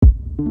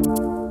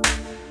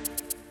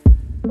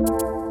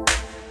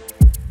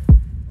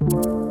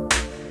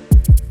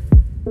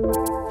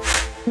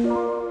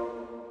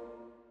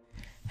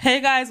Hey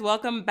guys,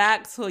 welcome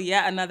back to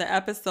yet another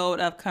episode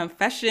of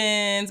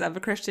Confessions of a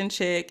Christian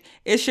Chick.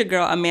 It's your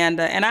girl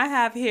Amanda, and I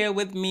have here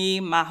with me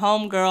my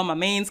homegirl, my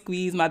main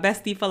squeeze, my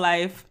bestie for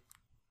life.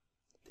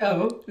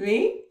 Oh,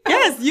 me?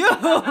 Yes, you.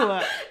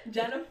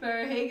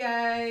 Jennifer. Hey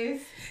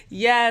guys.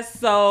 Yes,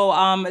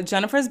 so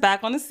Jennifer's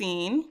back on the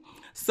scene.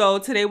 So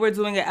today we're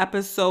doing an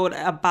episode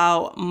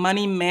about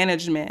money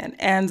management,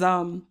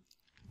 and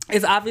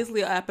it's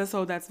obviously an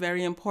episode that's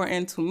very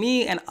important to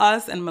me and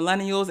us and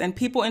millennials and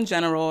people in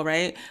general,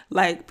 right?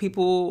 Like we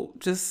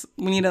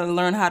need to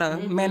learn how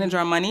to manage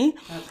our money.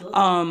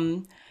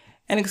 Absolutely.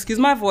 And excuse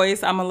my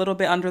voice, I'm a little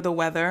bit under the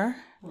weather.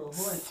 A little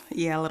hoarse.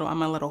 Yeah,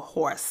 I'm a little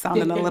hoarse,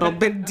 sounding a little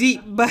bit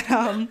deep,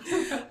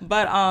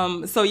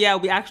 so yeah,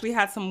 we actually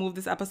had to move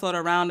this episode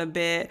around a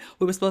bit.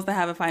 We were supposed to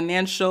have a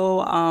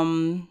financial,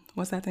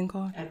 what's that thing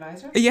called?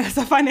 Advisor? Yes,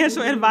 a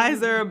financial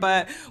advisor,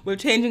 but we're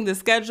changing the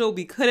schedule.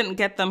 We couldn't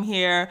get them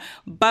here,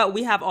 but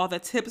we have all the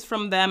tips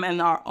from them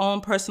and our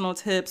own personal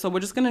tips. So we're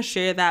just going to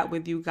share that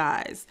with you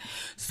guys.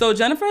 So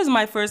Jennifer is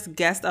my first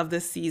guest of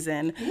this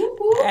season.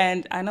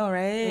 And I know,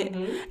 right?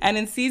 And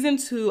in season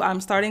 2,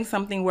 I'm starting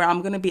something where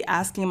I'm going to be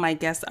asking my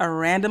guests a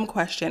random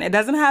question. It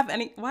doesn't have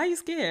any, why are you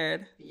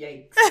scared?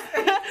 Yikes.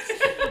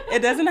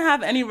 It doesn't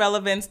have any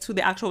relevance to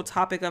the actual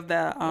topic of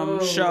the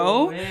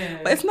show.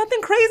 Man. But it's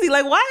nothing crazy.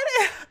 Like,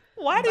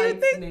 why do you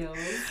think? Nails.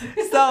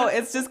 So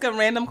it's just a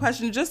random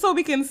question, just so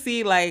we can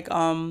see like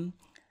the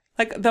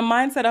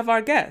mindset of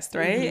our guest,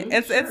 right?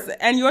 It's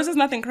and yours is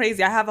nothing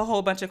crazy. I have a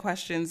whole bunch of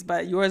questions,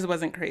 but yours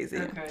wasn't crazy.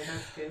 Okay,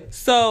 that's good.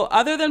 So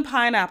other than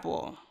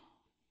pineapple,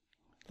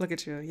 look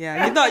at you.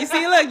 Yeah,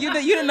 you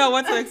didn't know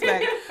what to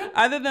expect.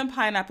 Other than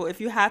pineapple,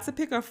 if you had to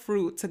pick a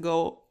fruit to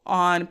go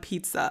on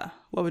pizza,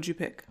 what would you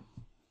pick?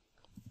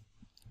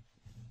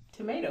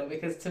 Tomato,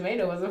 because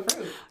tomato is a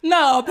fruit.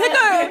 No, pick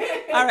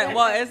a. All right,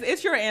 well,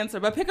 it's your answer,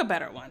 but pick a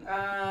better one.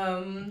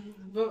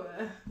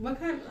 But what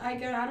kind? I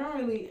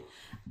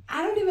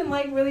don't even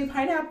like really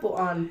pineapple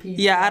on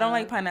pizza. Yeah, I don't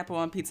like pineapple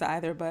on pizza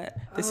either, but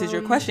this is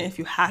your question. If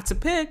you had to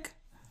pick.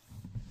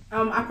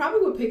 I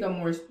probably would pick a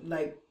more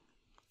like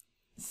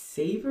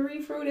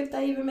savory fruit, if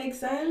that even makes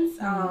sense.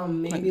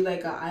 Maybe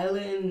like an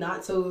island,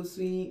 not so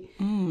sweet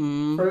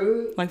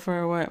fruit. Like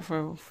for what?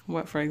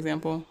 For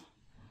example?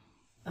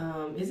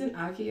 Isn't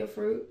ackee a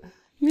fruit?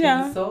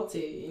 Yeah. It's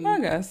salty. I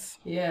guess.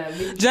 Yeah.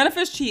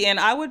 Jennifer's cheating.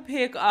 I would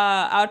pick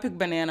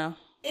banana.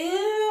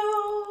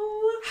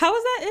 Ew. How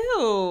is that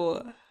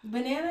ew?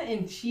 Banana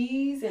and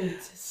cheese and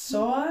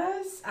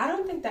sauce? I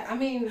don't think that,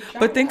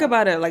 But think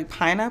about it, like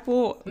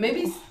pineapple.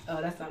 Maybe,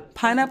 that's not.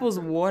 Pineapple's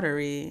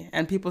watery,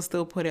 and people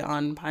still put it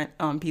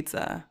on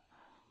pizza.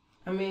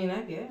 I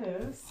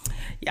guess.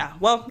 Yeah.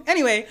 Well,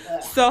 anyway,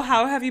 so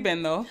how have you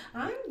been though?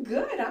 I'm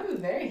good. I'm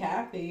very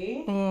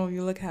happy. Oh,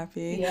 you look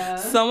happy. Yeah.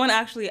 Someone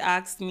actually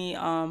asked me,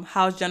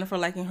 how's Jennifer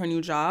liking her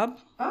new job?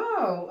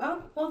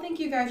 Well, thank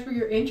you guys for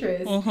your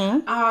interest.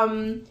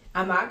 I'm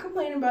not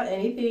complaining about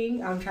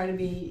anything. I'm trying to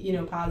be,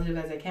 positive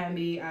as I can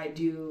be. I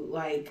do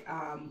like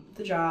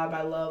the job.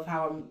 I love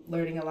how I'm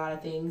learning a lot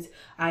of things.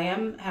 I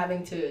am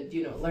having to,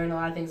 learn a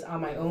lot of things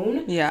on my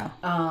own. Yeah.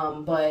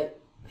 But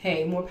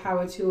hey, more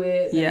power to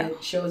it. Yeah.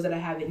 It shows that I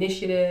have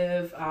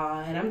initiative,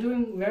 and I'm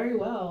doing very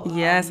well.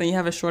 Yes, and you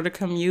have a shorter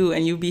commute,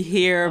 and you be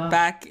here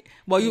back.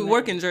 Well, you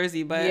work in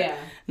Jersey, but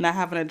not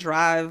having to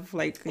drive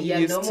like you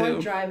used to. Yeah, no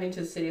more driving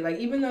to the city. Like,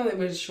 even though it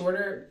was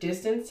shorter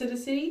distance to the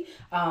city,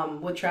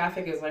 with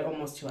traffic is like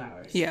almost 2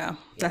 hours. Yeah,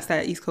 that's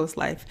that East Coast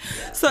life.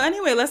 Yeah. So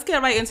anyway, let's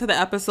get right into the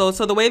episode.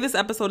 So the way this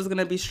episode is going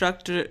to be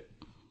structured...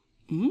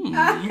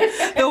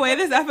 The way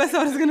this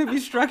episode is going to be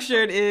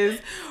structured is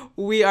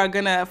we're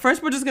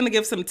just going to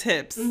give some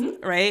tips,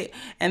 right?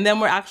 And then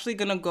we're actually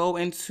going to go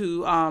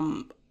into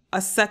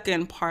a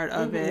second part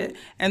of it.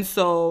 And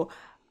so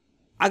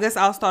I guess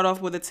I'll start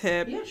off with a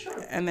tip. Yeah,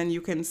 sure. And then you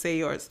can say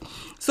yours.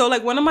 So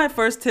like one of my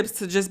first tips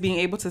to just being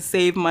able to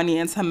save money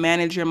and to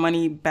manage your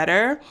money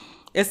better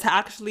is to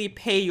actually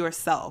pay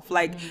yourself.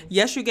 Like,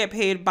 yes, you get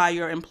paid by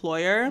your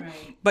employer,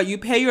 but you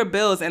pay your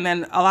bills. And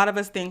then a lot of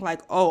us think like,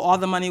 oh, all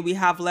the money we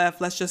have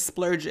left, let's just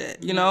splurge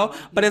it, you know?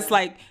 But it's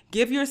like,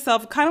 give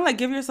yourself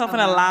an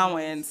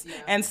allowance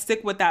and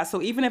stick with that.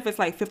 So even if it's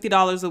like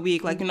 $50 a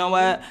week, like, you know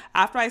what,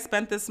 after I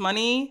spent this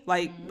money,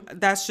 like,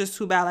 that's just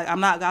too bad. Like,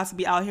 I'm not got to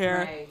be out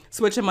here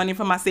switching money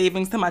from my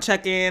savings to my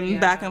check-in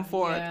back and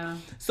forth. Yeah.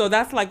 So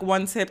that's like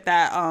one tip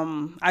that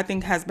I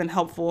think has been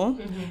helpful.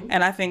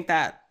 And I think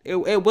that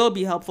it will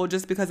be helpful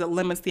just because it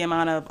limits the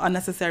amount of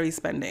unnecessary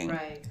spending.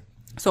 Right.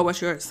 So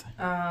what's yours?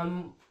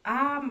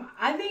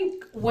 I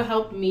think what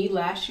helped me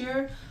last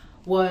year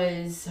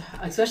was,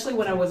 especially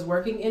when I was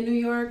working in New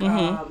York,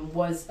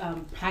 was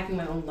packing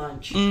my own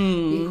lunch.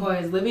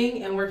 Because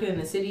living and working in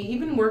the city,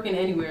 even working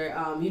anywhere,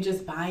 you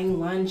just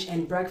buying lunch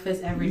and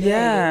breakfast every day.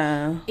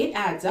 Yeah. It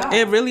adds up.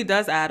 It really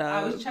does add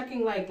up. I was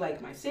checking like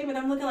my statement.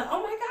 I'm looking like,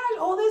 oh my gosh,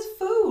 all this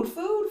food.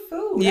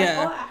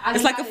 Yeah.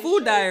 It's like a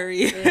food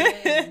diary.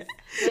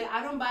 Like,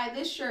 I don't buy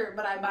this shirt,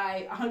 but I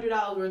buy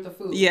 $100 worth of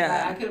food. Yeah.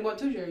 Like, I could have bought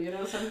 2 shirts, you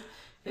know?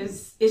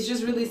 It's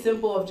just really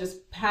simple of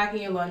just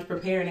packing your lunch,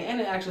 preparing it, and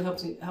it actually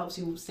helps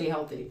you stay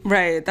healthy.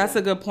 Right. That's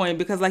a good point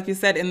because, like you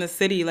said, in the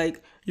city,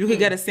 like you could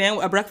get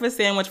a breakfast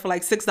sandwich for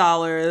like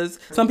 $6.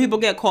 Some people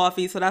get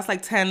coffee, so that's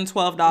like $10,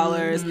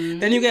 $12.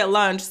 Then you get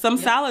lunch. Some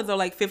salads are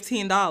like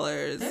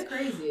 $15. That's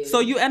crazy. So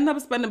you end up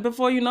spending,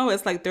 before you know it,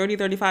 it's like $30,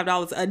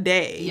 $35 a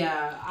day.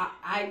 Yeah.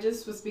 I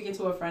just was speaking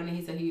to a friend, and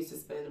he said he used to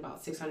spend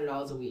about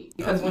 $600 a week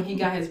because when he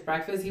got his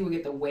breakfast, he would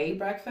get the whey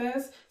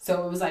breakfast,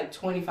 so it was like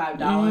 $25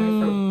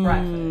 for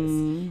breakfast.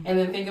 And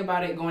then think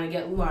about it, going to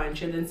get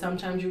lunch, and then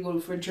sometimes you go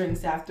for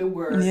drinks after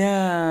work.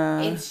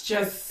 Yeah. It's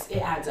just,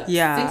 it adds up.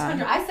 Yeah.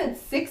 600. I said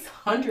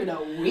 600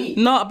 a week.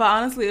 No, but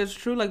honestly, it's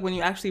true, like when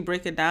you actually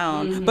break it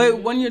down.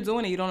 But when you're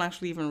doing it, you don't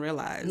actually even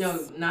realize. No,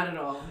 not at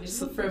all. It's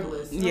just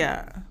frivolous.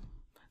 Yeah.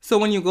 So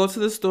when you go to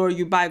the store,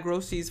 you buy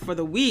groceries for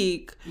the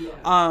week,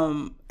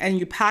 and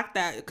you pack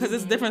that, because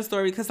it's a different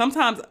story. Because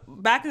sometimes,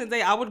 back in the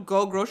day, I would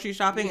go grocery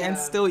shopping and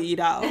still eat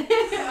out.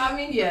 I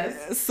mean,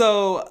 yes.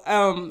 So,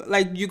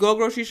 like, you go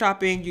grocery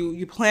shopping,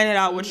 you plan it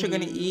out what you're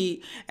going to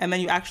eat, and then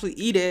you actually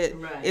eat it.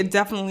 Right. It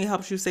definitely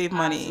helps you save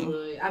money.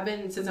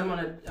 Absolutely. Since I'm on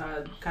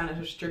a kind of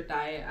a strict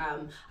diet,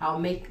 I'll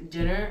make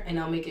dinner, and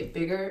I'll make it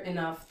bigger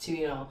enough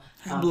to,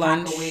 pack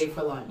away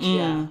for lunch.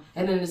 Yeah.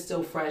 And then it's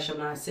still fresh. I'm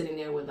not sitting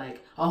there with,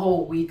 like, a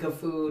whole week of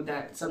food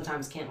that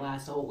sometimes can't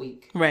last a whole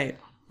week. Right.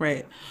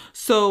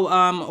 So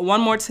one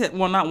more tip,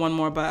 well, not one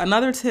more, but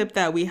another tip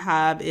that we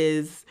have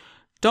is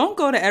don't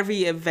go to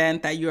every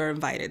event that you're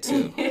invited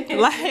to.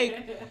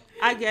 Like,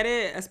 I get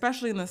it,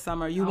 especially in the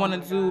summer. You want to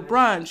do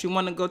brunch, you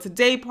want to go to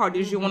day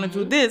parties, you want to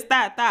do this,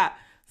 that.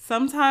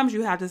 Sometimes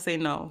you have to say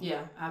no.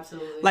 Yeah,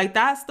 absolutely. Like,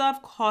 that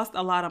stuff costs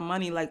a lot of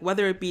money, like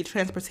whether it be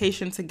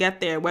transportation to get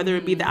there, whether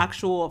it be the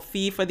actual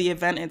fee for the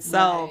event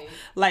itself,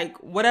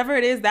 like whatever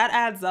it is, that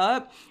adds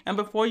up. And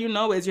before you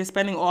know it, you're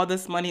spending all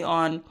this money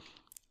on,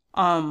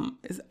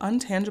 is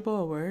untangible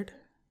a word?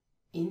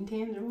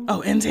 Intangible?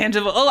 Oh,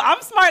 intangible. Oh,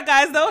 I'm smart,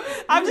 guys, though.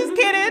 I'm just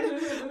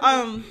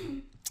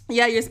kidding.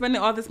 Yeah, you're spending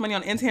all this money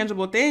on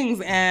intangible things,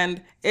 and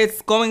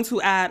it's going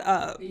to add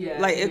up. Yeah,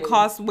 like, it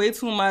costs way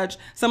too much.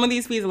 Some of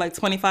these fees are like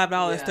 $25,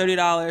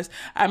 $30.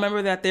 I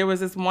remember that there was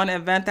this one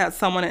event that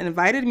someone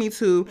invited me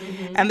to,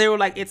 and they were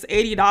like, it's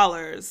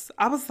 $80.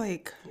 I was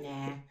like,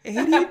 nah.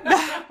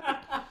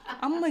 $80?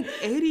 I'm like,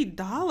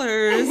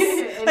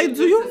 $80? Like,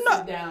 do you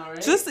know? Down,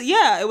 right?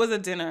 It was a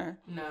dinner.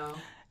 No.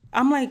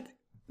 I'm like,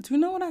 do you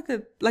know what I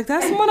could, like,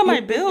 that's one of my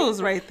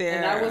bills right there.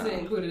 And that wasn't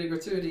included in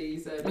gratuity, you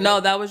said.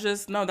 No, that was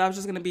just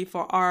going to be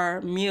for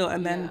our meal.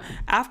 And then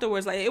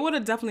afterwards, like, it would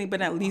have definitely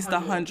been at least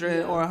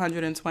 100 or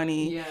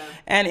 120. Yeah.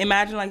 And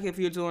imagine, like, if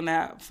you're doing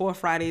that 4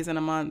 Fridays in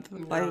a month.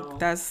 No. Like,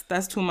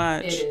 that's too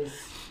much. It is.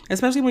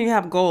 Especially when you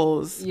have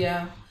goals.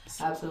 Yeah,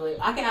 absolutely.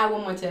 I can add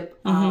one more tip.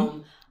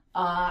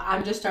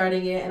 I'm just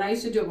starting it, and I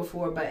used to do it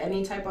before, but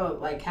any type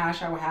of like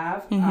cash I would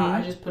have,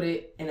 I just put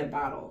it in a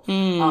bottle.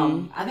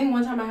 I think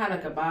one time I had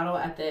like a bottle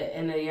at the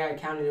end of the year, I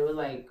counted it was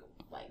like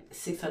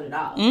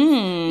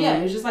 $600. Yeah,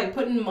 it was just like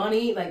putting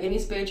money, like any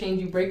spare change.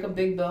 You break a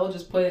big bill,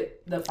 just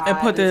put the 5 and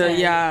put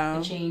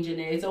the change in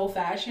it. It's old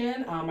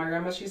fashioned. My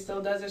grandma, she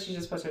still does it. She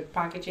just puts her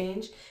pocket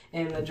change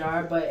in the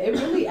jar, but it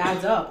really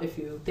adds up if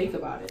you think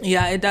about it.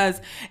 Yeah, it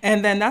does.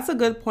 And then that's a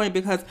good point,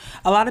 because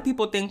a lot of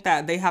people think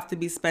that they have to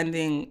be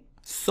spending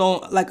so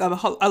like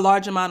a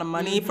large amount of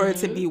money for it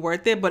to be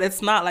worth it, but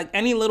it's not. Like,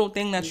 any little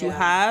thing that you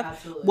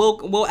have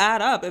will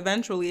add up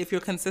eventually if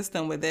you're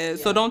consistent with it.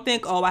 So don't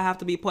think, oh, I have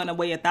to be putting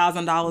away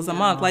 $1,000 a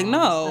month. Like,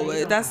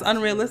 no, that's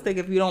unrealistic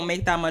if you don't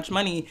make that much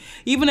money.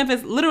 Even if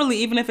it's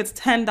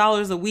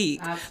 $10 a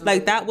week,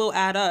 like, that will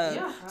add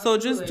up. So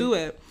just do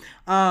it.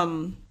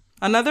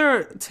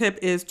 Another tip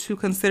is to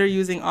consider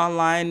using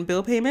online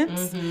bill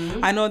payments.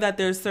 I know that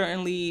there's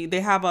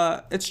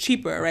it's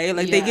cheaper, right?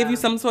 Like, they give you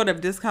some sort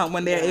of discount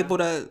when they're able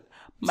to,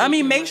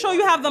 make sure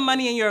you have the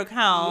money in your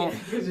account,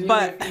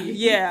 but they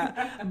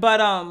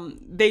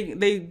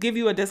give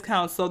you a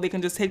discount so they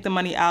can just take the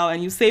money out,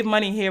 and you save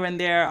money here and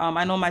there.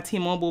 I know my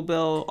T-Mobile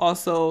bill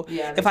also,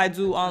 if I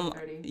do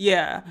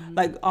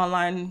like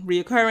online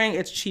reoccurring,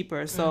 it's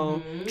cheaper.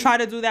 So try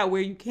to do that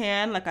where you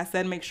can. Like I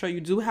said, make sure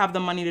you do have the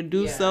money to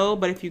do so,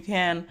 but if you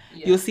can,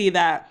 you'll see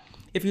that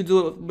if you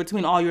do it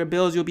between all your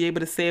bills, you'll be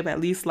able to save at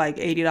least like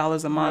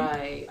 $80 a month.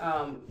 Right.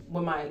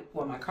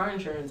 With my car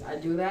insurance, I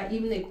do that.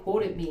 Even they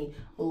quoted me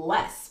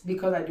less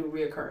because I do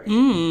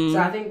reoccurring. So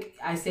I think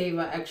I save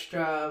an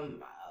extra,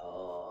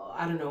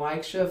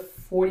 extra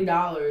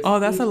 $40. Oh,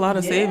 that's a lot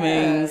of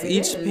savings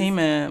each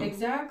payment.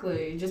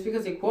 Exactly. Just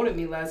because they quoted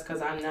me less,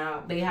 because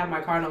they have my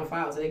card on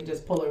file, so they can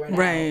just pull it out.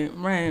 Right.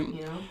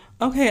 You know.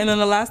 Okay, and then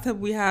the last tip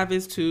we have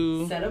is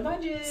to set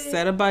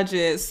a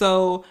budget.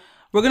 So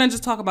we're gonna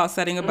just talk about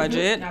setting a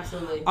budget.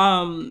 Absolutely.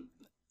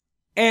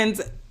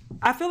 And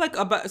I feel like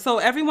so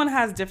everyone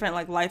has different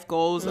like life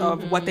goals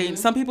of what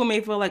some people may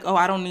feel like, oh,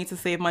 I don't need to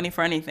save money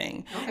for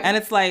anything. Okay. And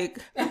it's like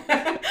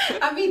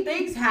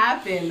things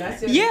happen.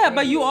 That's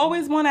but you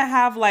always want to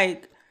have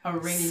like a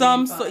rainy day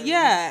So, fund.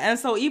 yeah, and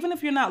so even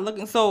if you're not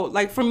looking, so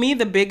like for me,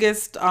 the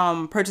biggest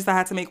purchase I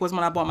had to make was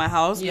when I bought my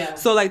house. Yeah.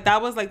 So like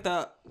that was like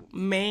the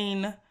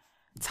main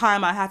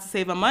time I had to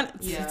save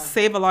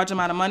save a large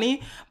amount of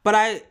money.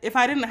 But if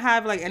I didn't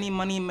have like any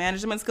money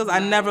management skills, I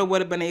never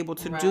would have been able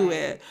to do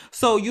it.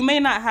 So you may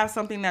not have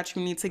something that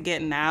you need to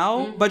get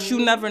now, but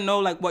you never know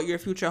like what your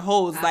future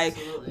holds.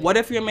 Absolutely. Like, what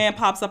if your man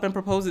pops up and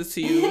proposes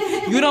to you?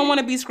 You don't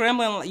want to be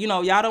scrambling, you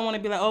know, y'all don't want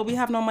to be like, oh, we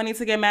have no money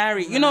to get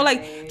married. You know,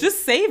 like,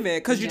 just save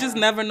it, because you just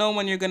never know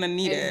when you're gonna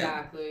need it.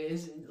 Exactly.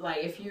 It's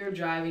like if you're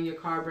driving, your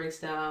car breaks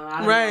down,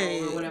 I don't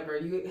know, or whatever.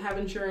 You have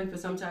insurance, but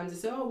sometimes they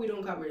say, oh, we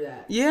don't cover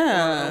that.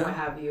 Yeah. Or what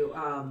have you.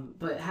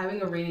 But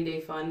having a rainy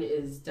day fund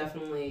is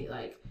definitely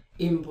like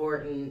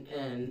important,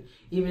 and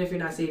even if you're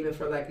not saving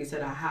for, like you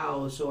said, a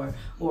house or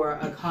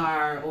a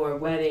car or a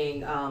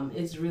wedding,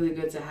 it's really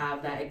good to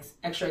have that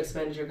extra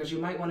expenditure, because you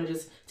might want to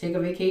just take a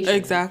vacation.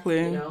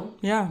 Exactly. You know?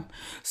 Yeah.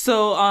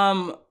 So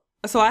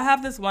I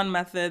have this one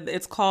method.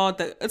 It's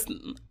called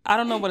I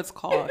don't know what it's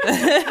called.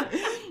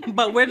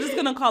 But we're just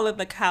going to call it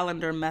the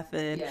calendar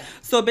method. Yeah.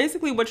 So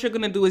basically what you're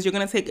going to do is you're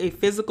going to take a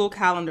physical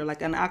calendar,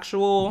 like an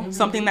actual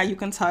something that you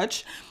can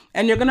touch,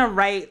 and you're going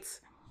to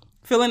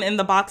fill in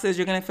the boxes.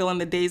 You're going to fill in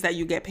the days that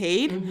you get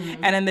paid,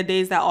 and then the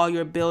days that all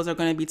your bills are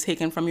going to be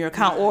taken from your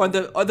account, or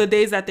the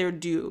days that they're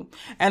due.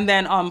 And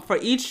then for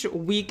each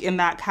week in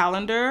that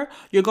calendar,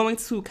 you're going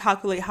to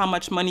calculate how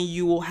much money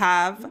you will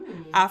have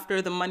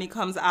after the money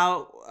comes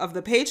out of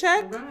the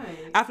paycheck,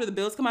 after the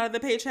bills come out of the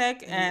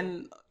paycheck,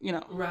 and you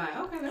know. Right.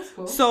 Okay, that's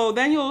cool. So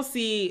then you'll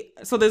see,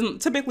 so there's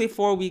typically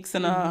 4 weeks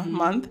in a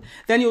month.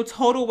 Then you'll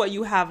total what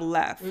you have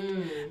left.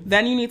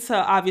 Then you need to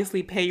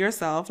obviously pay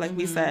yourself, like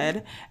we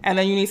said, and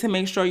then you need to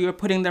make sure you're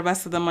putting the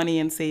rest of the money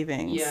in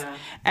savings. Yeah.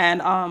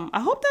 And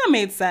I hope that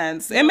made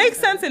sense. It makes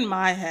sense in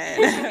my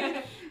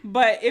head.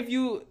 But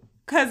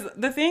because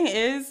the thing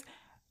is,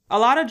 a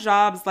lot of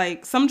jobs,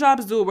 like some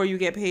jobs do it where you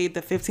get paid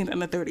the 15th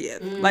and the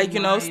 30th, like, you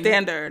know,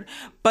 standard.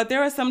 But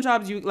there are some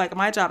jobs like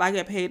my job, I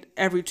get paid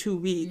every 2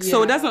 weeks.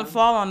 So it doesn't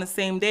fall on the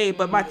same day.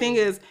 But my thing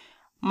is,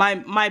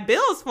 my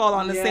bills fall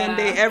on the same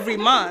day every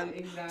month.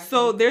 Exactly.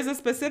 So there's a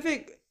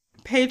specific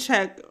pay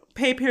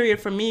period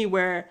for me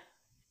where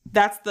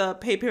that's the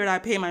pay period I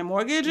pay my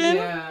mortgage in.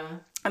 Yeah.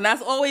 And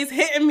that's always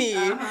hitting me,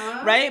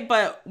 right?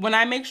 But when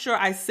I make sure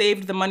I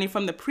saved the money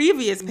from the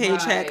previous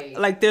paycheck,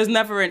 like there's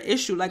never an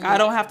issue. Like I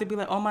don't have to be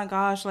like, oh my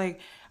gosh, like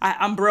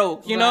I'm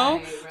broke, you know?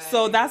 Right.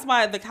 So that's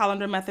why the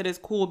calendar method is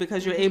cool,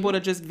 because you're able to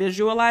just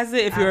visualize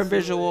it if you're a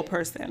visual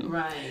person.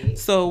 Right.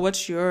 So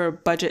what's your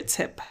budget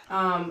tip?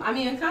 I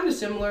mean, it's kind of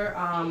similar.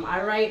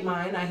 I write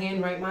mine. I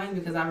handwrite mine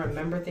because I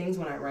remember things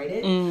when I write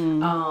it.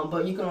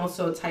 But you can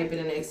also type it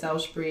in an Excel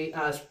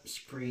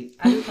spreadsheet.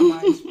 I just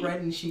combine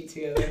spread and sheet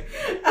together.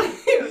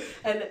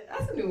 And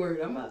that's a new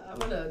word. I'm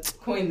gonna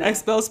coin that.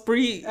 Excel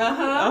spread.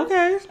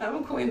 Okay. I'm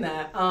gonna coin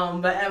that.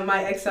 But at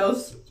my Excel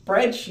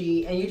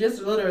spreadsheet, and you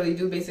just literally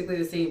do basically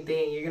the same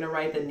thing. You're gonna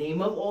write the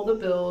name of all the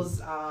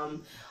bills,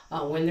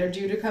 when they're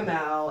due to come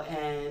out,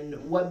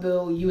 and what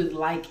bill you would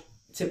like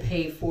to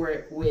pay for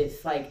it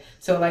with. Like,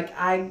 so like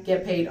I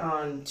get paid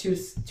on two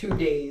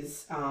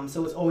days,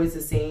 so it's always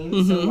the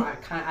same. So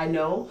I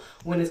know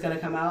when it's gonna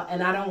come out,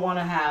 and I don't want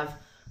to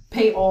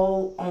pay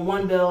all on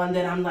one bill and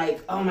then I'm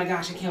like, oh my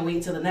gosh, I can't wait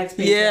until the next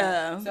paycheck.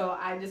 Yeah. So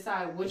I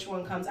decide which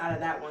one comes out of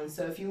that one.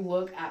 So if you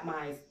look at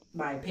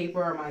my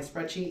paper or my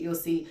spreadsheet, you'll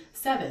see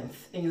 7th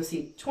and you'll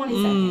see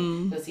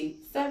 22nd. You'll see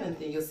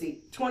 7th and you'll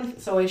see 20th.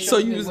 So it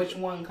shows you which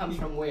one comes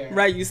from where.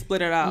 Right, you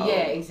split it out.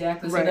 Yeah,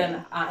 exactly. Right.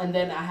 So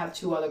then I have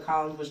 2 other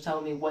columns which tell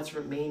me what's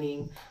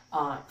remaining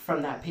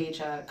from that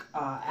paycheck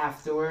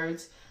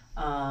afterwards.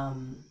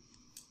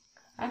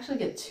 I actually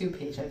get 2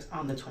 paychecks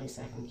on the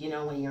 22nd. You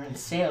know, when you're in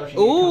sales, you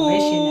get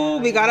commission now.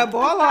 We got a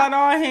ball on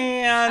our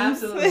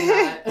hands. Absolutely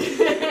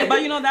not.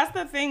 But, you know, that's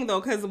the thing,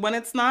 though, because when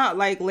it's not,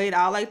 like, laid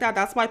out like that,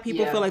 that's why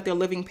people feel like they're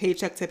living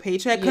paycheck to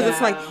paycheck. Because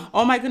it's like,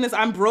 oh, my goodness,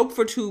 I'm broke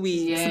for 2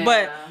 weeks. Yeah.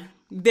 But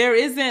there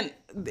isn't,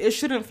 it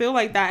shouldn't feel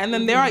like that. And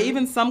then there are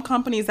even some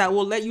companies that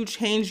will let you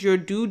change your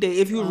due date.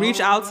 If you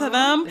reach out to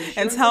them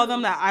and tell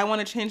them that I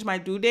want to change my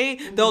due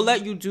date, they'll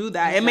let you do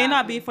that. Exactly. It may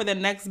not be for the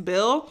next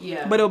bill,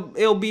 but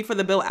it'll be for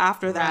the bill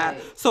after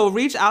that. So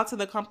reach out to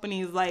the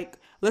companies, like,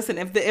 listen,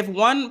 if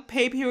one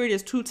pay period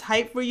is too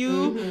tight for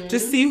you,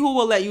 just see who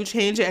will let you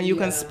change it, and you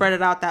can spread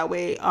it out that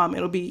way.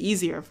 It'll be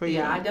easier for you.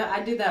 Yeah, I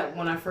did that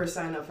when I first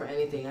signed up for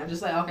anything. I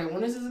just like, okay,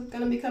 when is this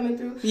going to be coming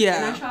through? Yeah.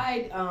 And I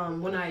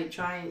tried, when I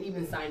try and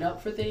even sign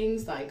up for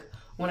things, like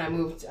when I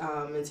moved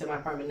into my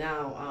apartment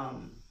now,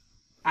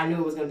 I knew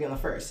it was going to be on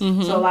the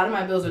 1st. So a lot of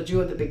my bills are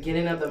due at the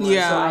beginning of the month.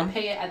 Yeah. So I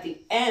pay it at the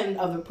end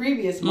of the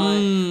previous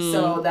month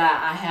so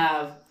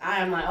that I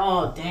am like,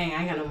 oh, dang, I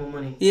ain't got no more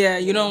money. Yeah,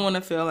 you don't want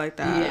to feel like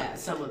that. Yeah,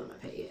 some of them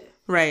I pay it.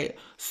 Right.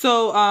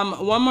 So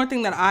one more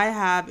thing that I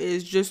have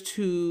is just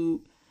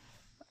to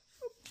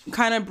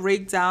kind of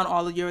break down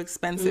all of your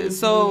expenses.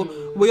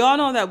 So we all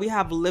know that we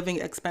have living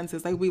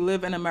expenses. Like we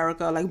live in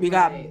America, like we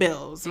got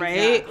bills,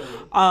 right?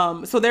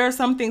 Exactly. So there are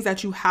some things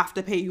that you have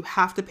to pay. You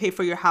have to pay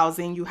for your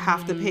housing. You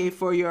have to pay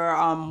for your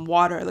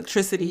water,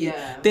 electricity,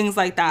 things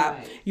like that.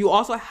 Right. You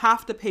also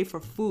have to pay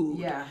for food.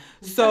 Yeah.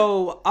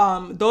 So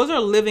those are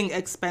living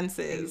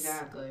expenses.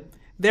 Exactly.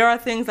 There are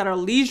things that are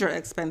leisure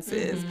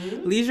expenses.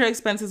 Leisure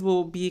expenses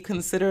will be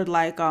considered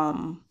like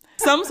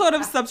some sort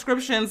of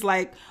subscriptions,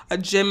 like a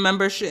gym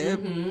membership,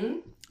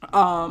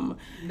 Netflix,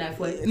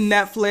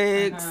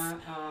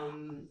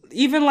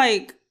 even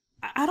like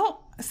I don't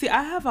see.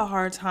 I have a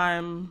hard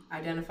time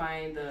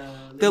identifying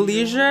the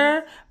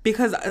leisure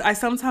because I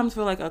sometimes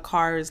feel like a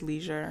car is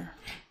leisure.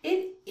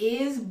 It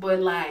is,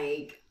 but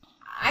like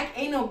I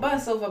ain't no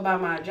bus over by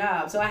my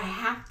job, so I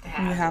have to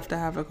have. You have to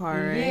have a car,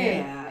 right?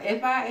 Yeah.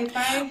 If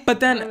I. But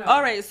then,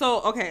 all right.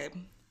 So okay,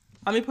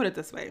 let me put it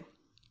this way.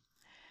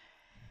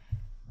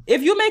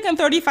 If you're making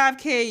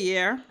 $35K a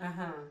year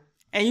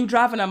and you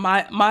driving a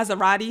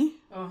Maserati,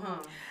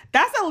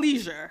 that's a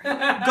leisure.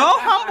 Go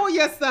humble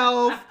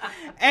yourself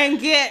and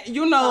get, a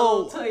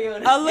little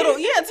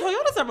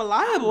Toyotas are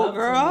reliable,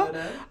 girl.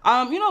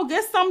 Toyota.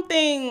 Get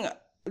something.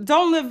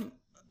 Don't live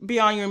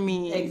beyond your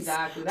means.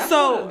 Exactly. That's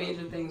one of the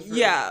major things for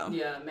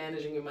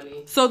managing your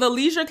money. So the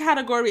leisure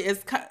category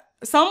is,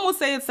 some would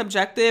say it's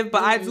subjective,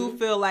 but I do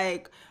feel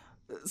like,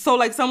 so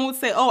like some would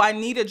say, I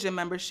need a gym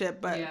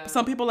membership, but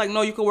some people like,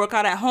 no, you could work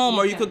out at home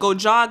or you could go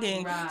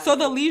jogging. Right. So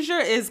the leisure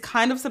is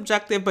kind of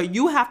subjective, but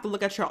you have to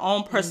look at your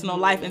own personal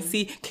life and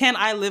see, can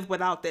I live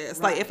without this?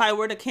 Right. Like if I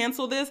were to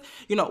cancel this,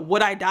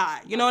 would I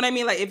die? You know what I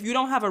mean? Like if you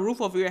don't have a roof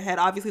over your head,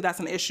 obviously that's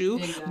an issue.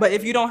 Exactly. But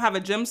if you don't have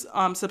a gym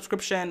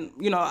subscription,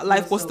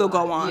 life will still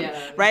go on,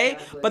 right?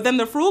 Exactly. But then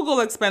the frugal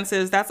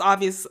expenses, that's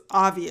obvious.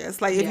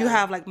 Like if you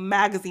have like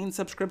magazine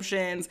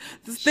subscriptions,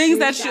 things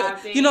that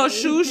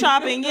shoe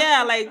shopping,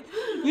 like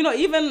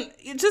even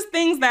just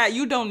things that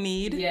you don't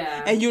need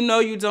and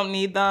you don't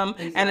need them,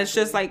 and it's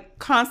just like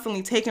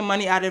constantly taking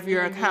money out of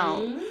your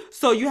account.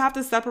 So you have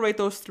to separate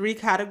those three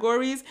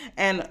categories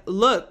and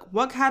look,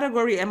 what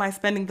category am I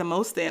spending the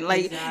most in?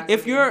 Like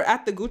if you're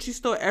at the Gucci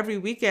store every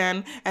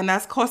weekend and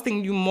that's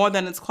costing you more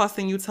than it's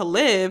costing you to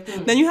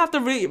live, then you have to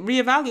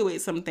reevaluate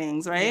some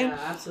things, right? Yeah,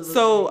 absolutely.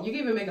 So you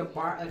can even make a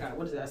bar, like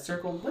what is that,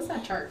 circle? What's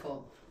that chart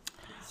called?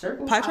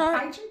 Circle? Pie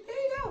chart? There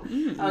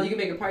you go. You can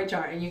make a pie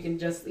chart and you can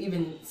just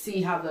even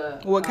see how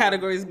what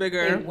category is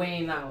bigger.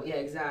 Weighing out. Yeah,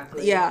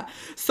 exactly. Yeah.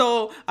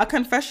 So a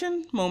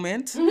confession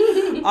moment.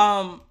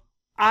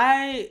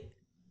 I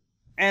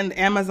and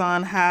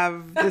Amazon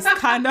have this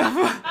kind of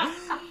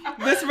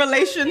this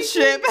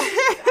relationship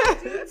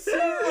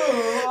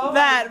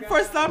that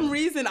for some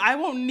reason I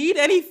won't need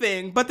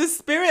anything, but the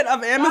spirit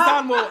of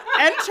Amazon will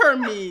enter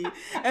me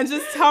and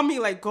just tell me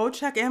like, go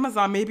check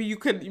Amazon. Maybe you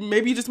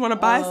just want to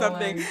buy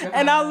something.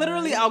 And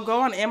I'll go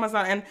on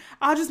Amazon and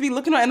I'll just be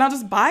looking at and I'll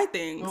just buy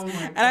things.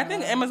 And I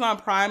think Amazon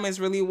Prime is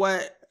really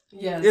what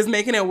is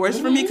making it worse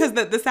for me, because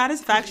the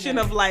satisfaction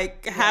of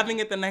like having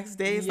it the next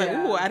day is like,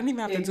 ooh, I didn't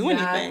even have to do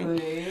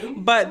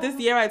anything. But this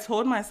year I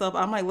told myself,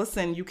 I'm like,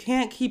 listen, you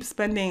can't keep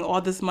spending all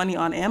this money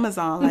on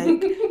Amazon.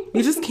 Like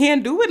you just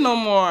can't do it no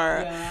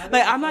more.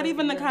 Like I'm not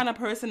even the kind of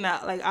person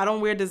that like, I don't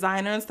wear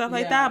designer and stuff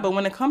like that. But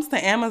when it comes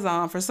to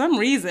Amazon, for some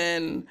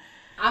reason,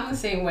 I'm the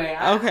same way.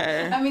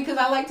 Okay. I mean, because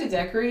I like to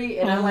decorate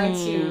and I like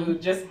to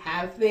just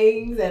have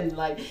things, and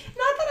like,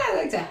 not that I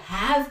like to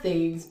have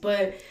things,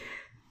 but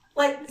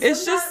like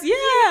it's just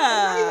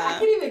I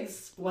can't even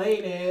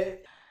explain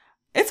it.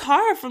 It's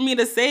hard for me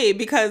to say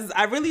because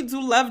I really do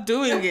love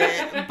doing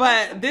it.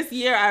 But this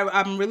year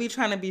I'm really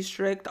trying to be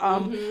strict.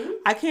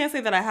 I can't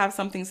say that I have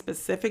something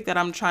specific that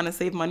I'm trying to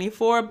save money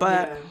for,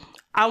 but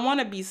I want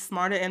to be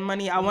smarter in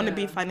money. I want to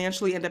be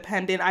financially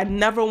independent. I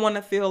never want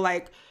to feel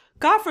like,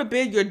 God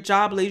forbid, your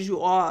job lays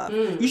you off.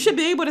 You should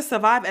be able to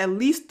survive at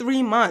least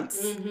 3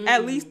 months.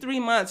 At least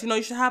 3 months.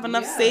 You should have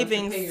enough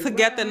savings to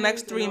get the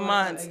next 3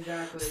 months.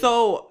 Exactly.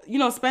 So,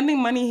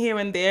 spending money here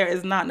and there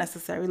is not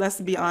necessary. Let's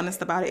be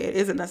honest about it. It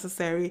isn't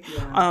necessary.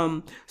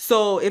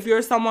 So if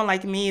you're someone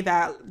like me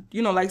that,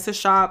 likes to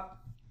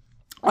shop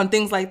on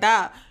things like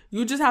that,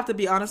 you just have to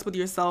be honest with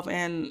yourself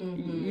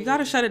and you got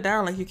to shut it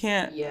down. Like you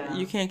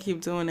can't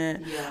keep doing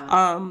it.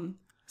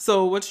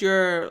 So what's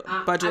your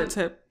budget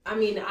tip? I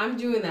mean, I'm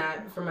doing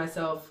that for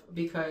myself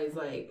because,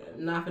 like,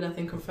 not for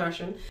nothing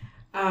confession.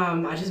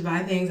 I just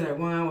buy things that I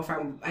want.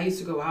 I used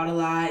to go out a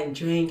lot and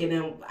drink, and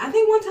then I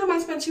think one time I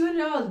spent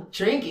 $200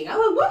 drinking. I'm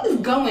like, what is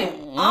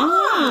going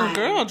on?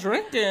 Girl,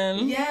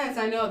 drinking. Yes,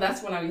 I know.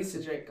 That's when I used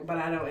to drink, but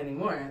I don't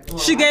anymore. Well,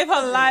 she gave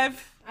her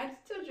life. I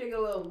still drink a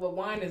little, but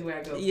wine is where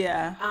I go.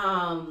 Yeah.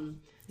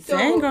 So,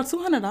 dang, girl,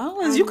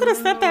 $200. You could have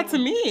sent that to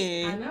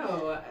me. I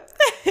know.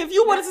 If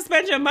you wanted to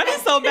spend your money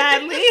so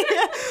badly,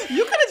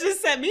 you could have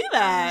just sent me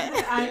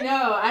that. I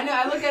know.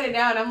 I look at it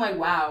now and I'm like,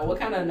 wow, what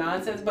kind of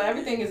nonsense? But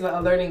everything is a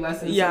learning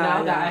lesson. So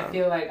now that I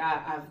feel like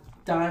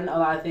done a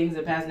lot of things in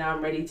the past. Now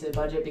I'm ready to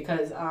budget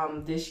because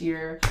this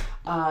year,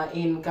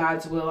 in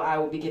God's will, I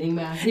will be getting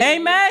married.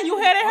 Amen. You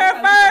heard it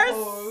here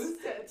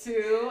first.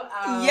 To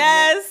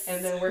yes.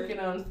 And then working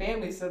on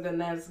family. So then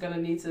that's gonna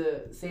need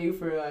to save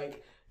for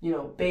like, you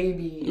know,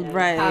 baby and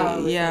right,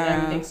 house yeah,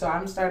 and everything. So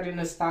I'm starting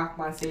to stock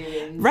my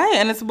savings. Right,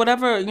 and it's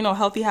whatever, you know,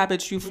 healthy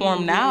habits you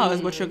form now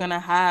is what you're gonna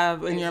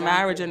have in your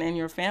marriage and in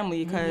your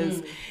family,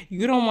 because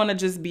you don't want to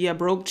just be a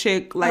broke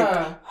chick like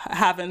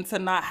having to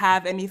not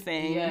have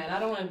anything. Yeah, and I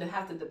don't want to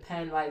have to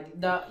depend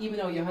even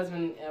though your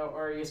husband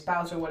or your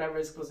spouse or whatever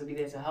is supposed to be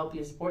there to help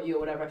you, support you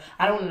or whatever.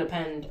 I don't want to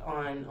depend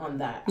on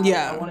that.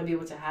 I want to be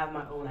able to have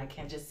my own. I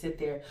can't just sit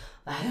there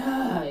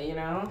like you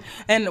know.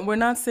 And we're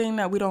not saying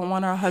that we don't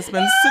want our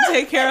husbands to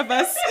take care of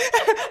us.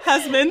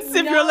 Husbands,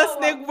 if you're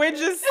listening, we're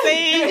just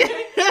saying.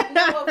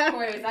 No, of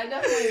course. I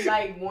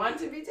definitely want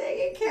to be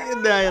taken care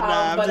of. No,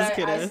 I'm just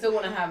kidding. I still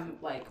want to have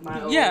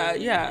my own.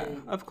 Yeah,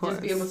 of course.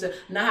 Just be able to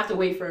not have to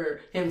wait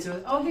for him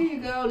to. Oh, here you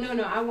go.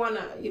 No, I want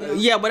to. You know.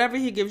 Yeah, whatever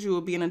he gives you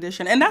will be an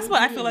addition, and that's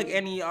what I feel like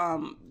any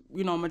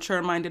you know,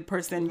 mature-minded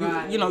person.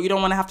 You know, you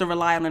don't want to have to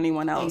rely on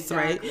anyone else,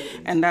 right?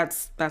 And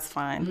that's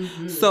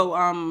fine.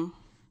 So,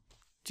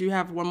 do you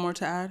have one more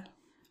to add?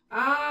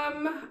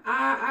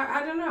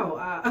 I don't know.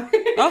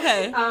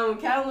 Okay.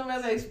 Calendar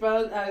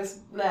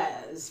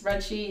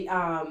spreadsheet,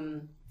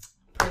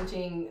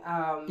 printing.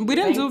 We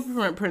didn't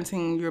do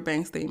printing your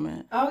bank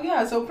statement. Oh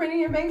yeah, so printing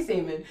your bank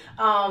statement.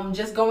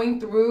 Just going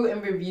through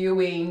and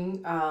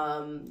reviewing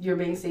your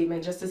bank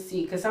statement just to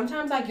see, because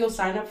sometimes like you'll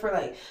sign up for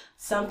like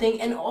something,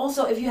 and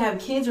also if you have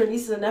kids or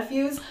nieces and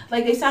nephews,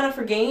 like they sign up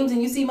for games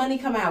and you see money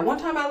come out. One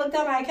time I looked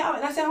at my account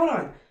and I said, hold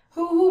on.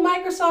 Who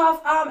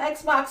Microsoft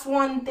Xbox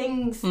One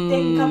thing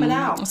coming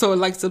out. So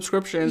like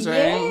subscriptions,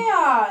 right?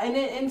 Yeah,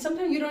 and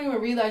sometimes you don't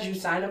even realize you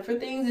sign up for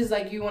things. It's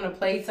like you want to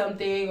play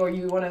something or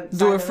you want to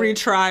do a free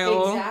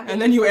trial,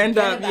 and then you end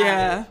up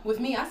With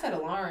me, I set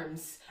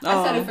alarms.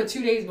 I set it for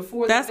 2 days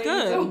before that's the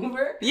good. Is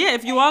over. Yeah,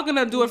 if you are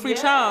gonna do a free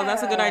trial,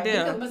 that's a good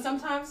idea. But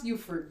sometimes you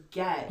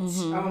forget.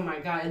 Oh my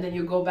God. And then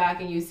you go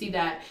back and you see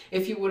that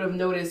if you would have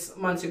noticed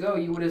months ago,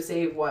 you would have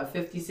saved what,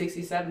 $50,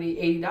 $60,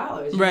 $70,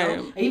 $80. Right.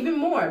 Know? Even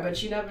more,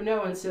 but you never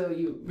know until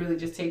you really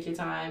just take your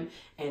time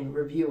and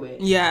review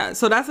it. Yeah,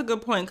 so that's a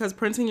good point, because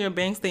printing your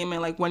bank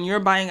statement, like when you're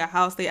buying a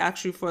house, they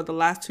ask you for the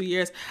last 2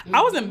 years.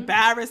 I was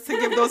embarrassed to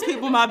give those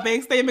people my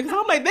bank statement, because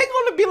I'm like, they're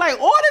going to be like,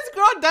 all this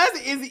girl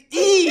does is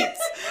eat.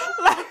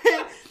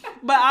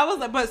 But I was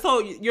like, so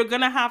you're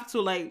going to have to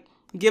like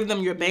give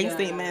them your bank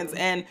statements,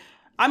 and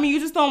I mean,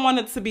 you just don't want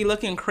it to be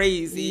looking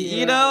crazy,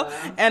 you know?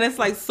 And it's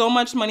like so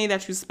much money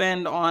that you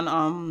spend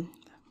on,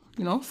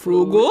 you know,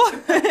 frugal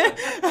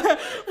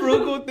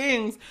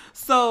things.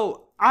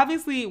 So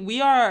obviously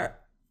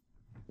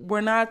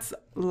we're not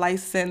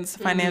licensed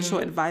financial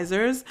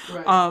advisors,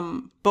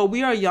 but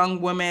we are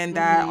young women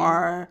that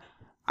are,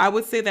 I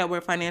would say that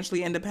we're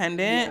financially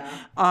independent,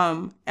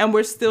 and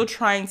we're still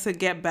trying to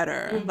get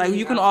better. Like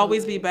you can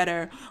always be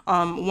better.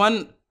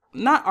 One,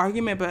 not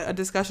argument, but a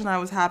discussion I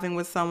was having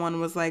with someone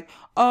was like,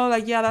 oh,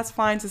 like, yeah, that's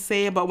fine to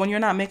save, but when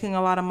you're not making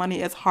a lot of money,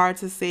 it's hard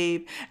to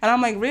save. And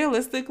I'm like,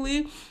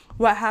 realistically,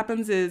 what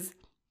happens is,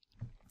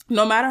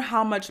 no matter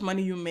how much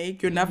money you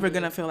make, you're never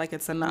going to feel like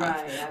it's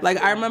enough. Right, like,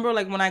 I remember,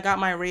 like, when I got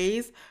my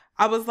raise,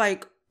 I was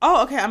like,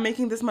 oh, okay, I'm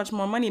making this much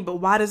more money, but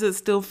why does it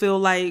still feel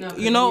like,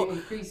 you know,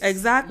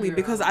 exactly,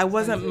 because I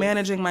wasn't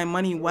managing my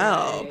money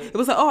well. Right. It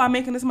was like, oh, I'm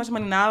making this much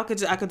money now,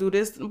 I could do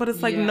this, but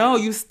it's like, no,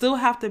 you still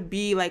have to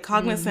be like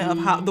cognizant of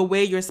how the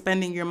way you're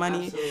spending your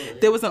money. Absolutely.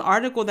 There was an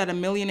article that a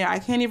millionaire, I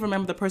can't even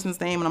remember the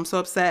person's name, and I'm so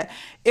upset.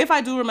 If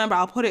I do remember,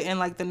 I'll put it in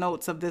like the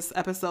notes of this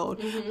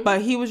episode,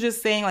 but he was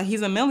just saying like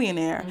he's a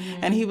millionaire,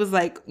 and he was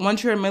like,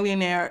 once you're a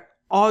millionaire,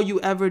 all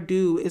you ever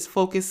do is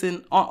focus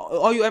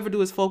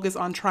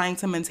on trying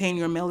to maintain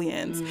your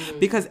millions,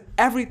 because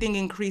everything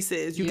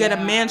increases. You get a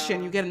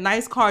mansion, you get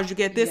nice cars, you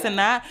get this and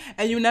that,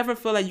 and you never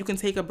feel like you can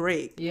take a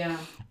break. Yeah.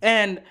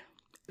 And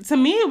to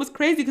me, it was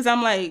crazy, because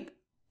I'm like,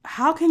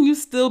 how can you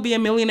still be a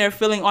millionaire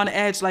feeling on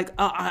edge? Like,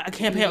 I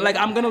can't pay, like,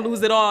 I'm going to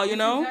lose it all, you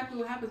know? That's exactly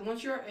what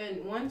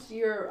happens. Once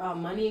your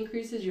money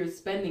increases, your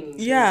spending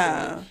increases.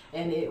 Yeah.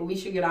 And we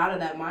should get out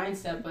of that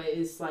mindset, but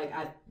it's like,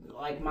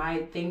 my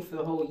thing for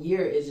the whole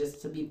year is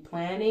just to be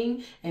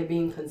planning and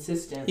being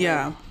consistent.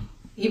 Yeah. Like,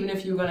 even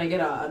if you're going to get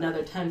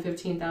another $10,000,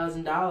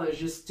 $15,000,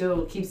 just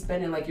still keep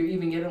spending like you're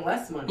even getting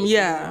less money.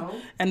 Yeah. You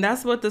know? And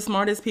that's what the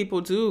smartest people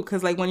do.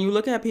 Because like when you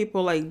look at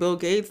people like Bill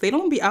Gates, they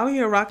don't be out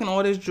here rocking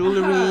all this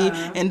jewelry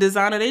and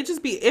designer. They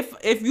just be,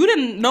 if you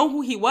didn't know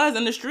who he was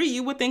in the street,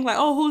 you would think like,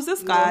 oh, who's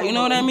this guy? You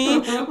know what I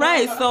mean?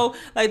 Right. So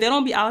like they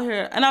don't be out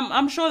here. And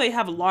I'm sure they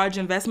have large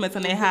investments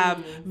and they have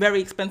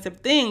very expensive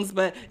things.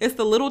 But it's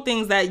the little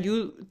things that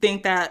you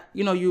think that,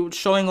 you know, you're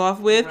showing off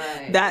with,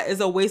 that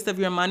is a waste of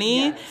your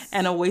money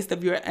and a waste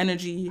of your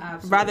energy.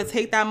 Absolutely. Rather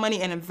take that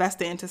money and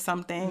invest it into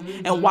something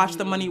and watch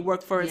the money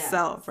work for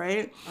itself,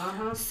 right?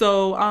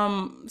 So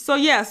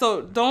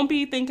so don't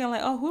be thinking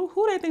like, oh,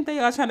 who they think they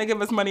are trying to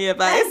give us money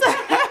advice.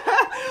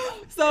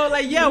 So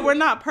like, yeah, we're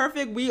not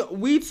perfect.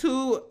 We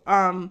too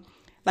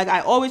Like,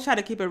 I always try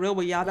to keep it real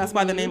with y'all. That's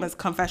why the name is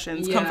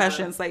Confessions. Yeah.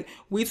 Confessions. Like,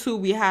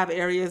 we have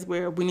areas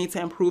where we need to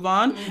improve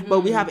on, but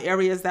we have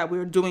areas that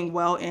we're doing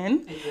well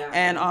in. Exactly.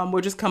 And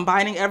we're just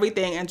combining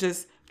everything and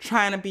just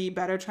trying to be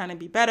better.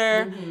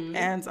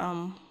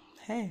 And,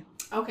 hey.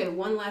 Okay,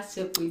 one last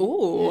tip.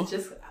 Ooh. Is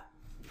just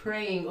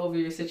praying over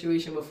your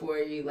situation before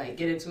you like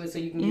get into it, so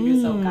you can give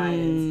yourself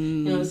guidance.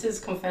 You know, this is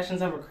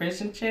Confessions of a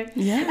Christian Chick.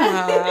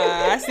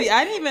 Yeah. See,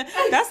 I didn't even.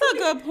 That's a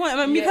good point.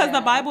 I mean, because Yeah.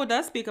 the Bible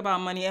does speak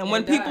about money, and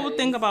when people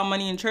think about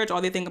money in church,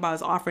 all they think about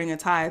is offering and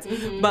tithes.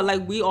 But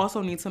like, we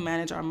also need to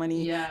manage our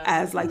money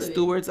as like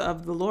stewards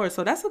of the Lord.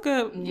 So that's a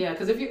good. Yeah,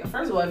 because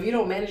first of all, if you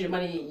don't manage your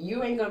money,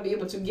 you ain't gonna be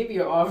able to give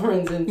your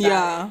offerings and tithes.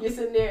 Yeah. You're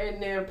sitting there in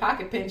their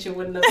pocket pinching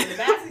when the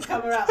basket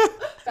coming out.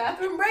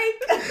 Bathroom break.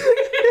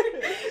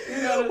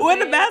 You know what I'm When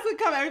the saying? basket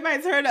come,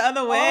 everybody turn the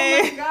other way.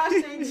 Oh my gosh,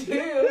 they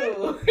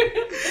do.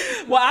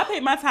 Well, I pay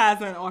my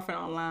tithes and offering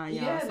online.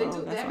 Yeah, So they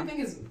do. that's Everything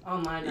is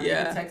online now. Yeah.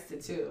 You can text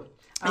it too.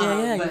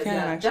 You But can,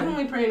 actually.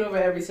 definitely praying over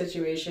every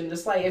situation.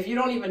 Just like if you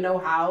don't even know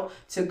how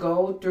to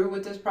go through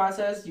with this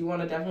process, you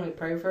want to definitely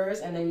pray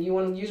first, and then you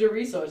want to use your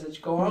resources.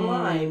 Go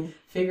online,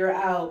 figure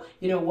out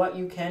what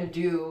you can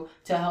do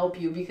to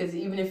help you. Because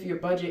even if your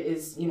budget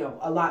is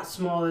a lot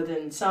smaller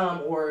than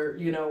some, or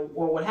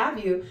or what have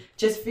you,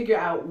 just figure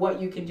out what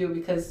you can do,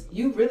 because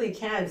you really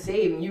can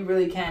save and you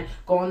really can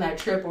go on that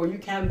trip, or you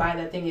can buy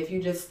that thing if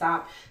you just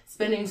stop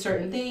spending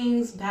certain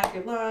things, pack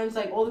your lunch,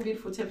 like all the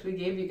beautiful tips we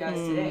gave you guys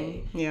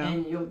today. Yeah.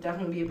 And you'll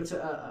definitely be able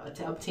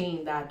to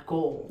obtain that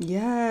goal.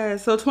 Yeah.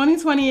 So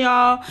 2020,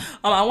 y'all.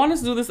 I wanted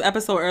to do this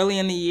episode early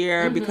in the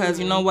year because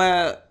you know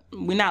what?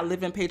 We're not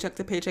living paycheck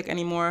to paycheck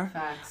anymore.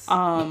 Facts.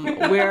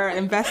 We're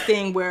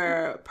investing,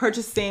 we're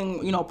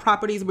purchasing,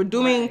 properties. We're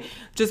doing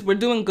we're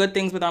doing good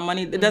things with our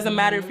money. It doesn't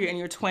matter if you're in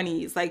your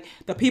 20s. Like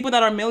the people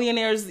that are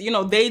millionaires,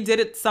 they did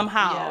it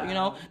somehow,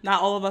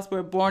 Not all of us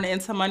were born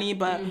into money,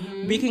 but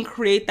we can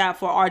create that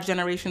for our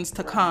generations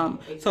to come.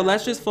 Exactly. So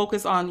let's just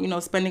focus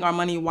on, spending our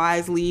money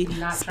wisely,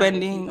 Not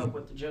spending trying to keep up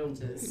with the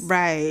Joneses.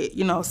 Right.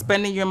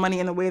 Spending your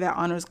money in a way that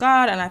honors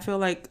God. And I feel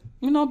like,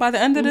 by the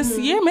end of this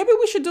year,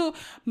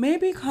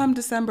 maybe come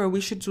December,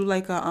 we should do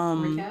like a,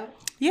 recap?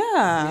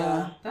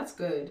 Yeah, that's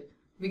good.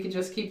 We could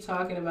just keep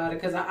talking about it,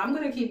 because I'm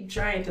going to keep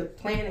trying to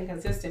plan and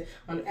consistent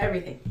on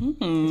everything,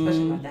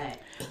 especially my diet.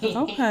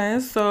 Okay.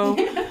 So,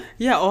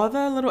 all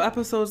the little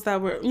episodes that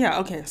were,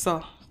 okay.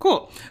 So,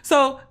 cool.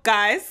 So,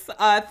 guys,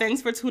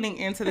 thanks for tuning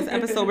into this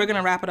episode. We're going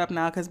to wrap it up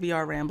now because we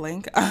are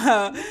rambling.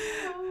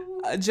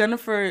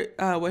 Jennifer,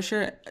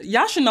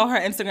 y'all should know her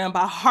Instagram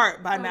by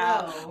heart by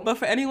now. Hello. But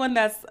for anyone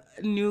that's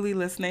newly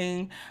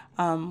listening,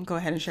 go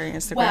ahead and share your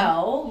Instagram.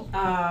 Well,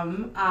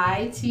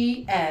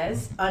 ITS_Jen,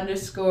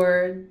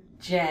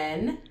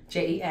 JEN,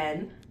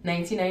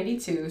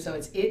 1992. So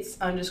it's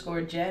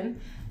 _Jen,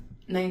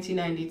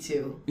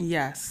 1992.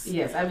 Yes.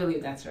 Yes, I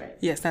believe that's right.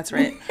 Yes, that's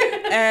right.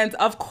 And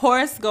of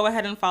course, go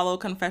ahead and follow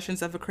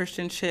Confessions of a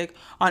Christian Chick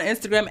on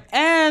Instagram.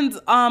 And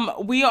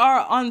we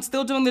are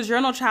still doing the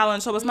journal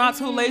challenge, so it's not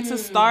too late to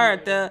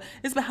start.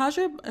 How's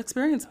your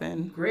experience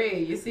been?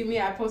 Great. You see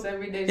me, I post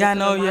every day. Yeah, I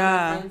know.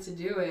 My friends to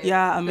do it.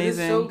 Yeah,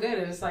 amazing. It's so good.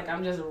 It's like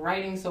I'm just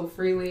writing so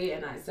freely,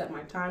 and I set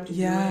my time to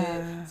do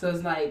it. So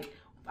it's like,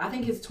 I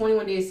think it's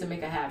 21 days to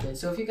make a habit.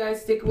 So if you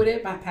guys stick with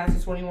it by past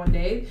the 21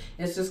 days,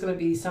 it's just going to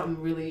be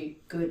something really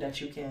good that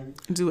you can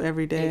do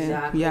every day.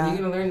 Exactly. Yeah. You're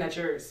going to learn that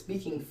you're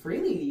speaking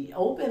freely,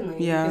 openly,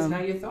 because now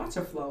your thoughts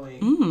are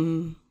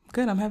flowing.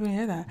 Good. I'm happy to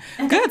hear that.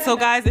 Good. So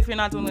guys, if you're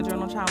not doing the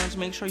journal challenge,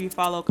 make sure you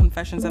follow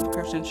Confessions of a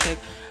Christian Chick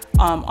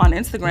on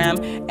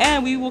Instagram,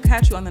 and we will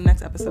catch you on the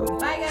next episode.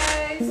 Bye,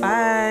 guys.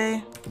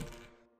 Bye.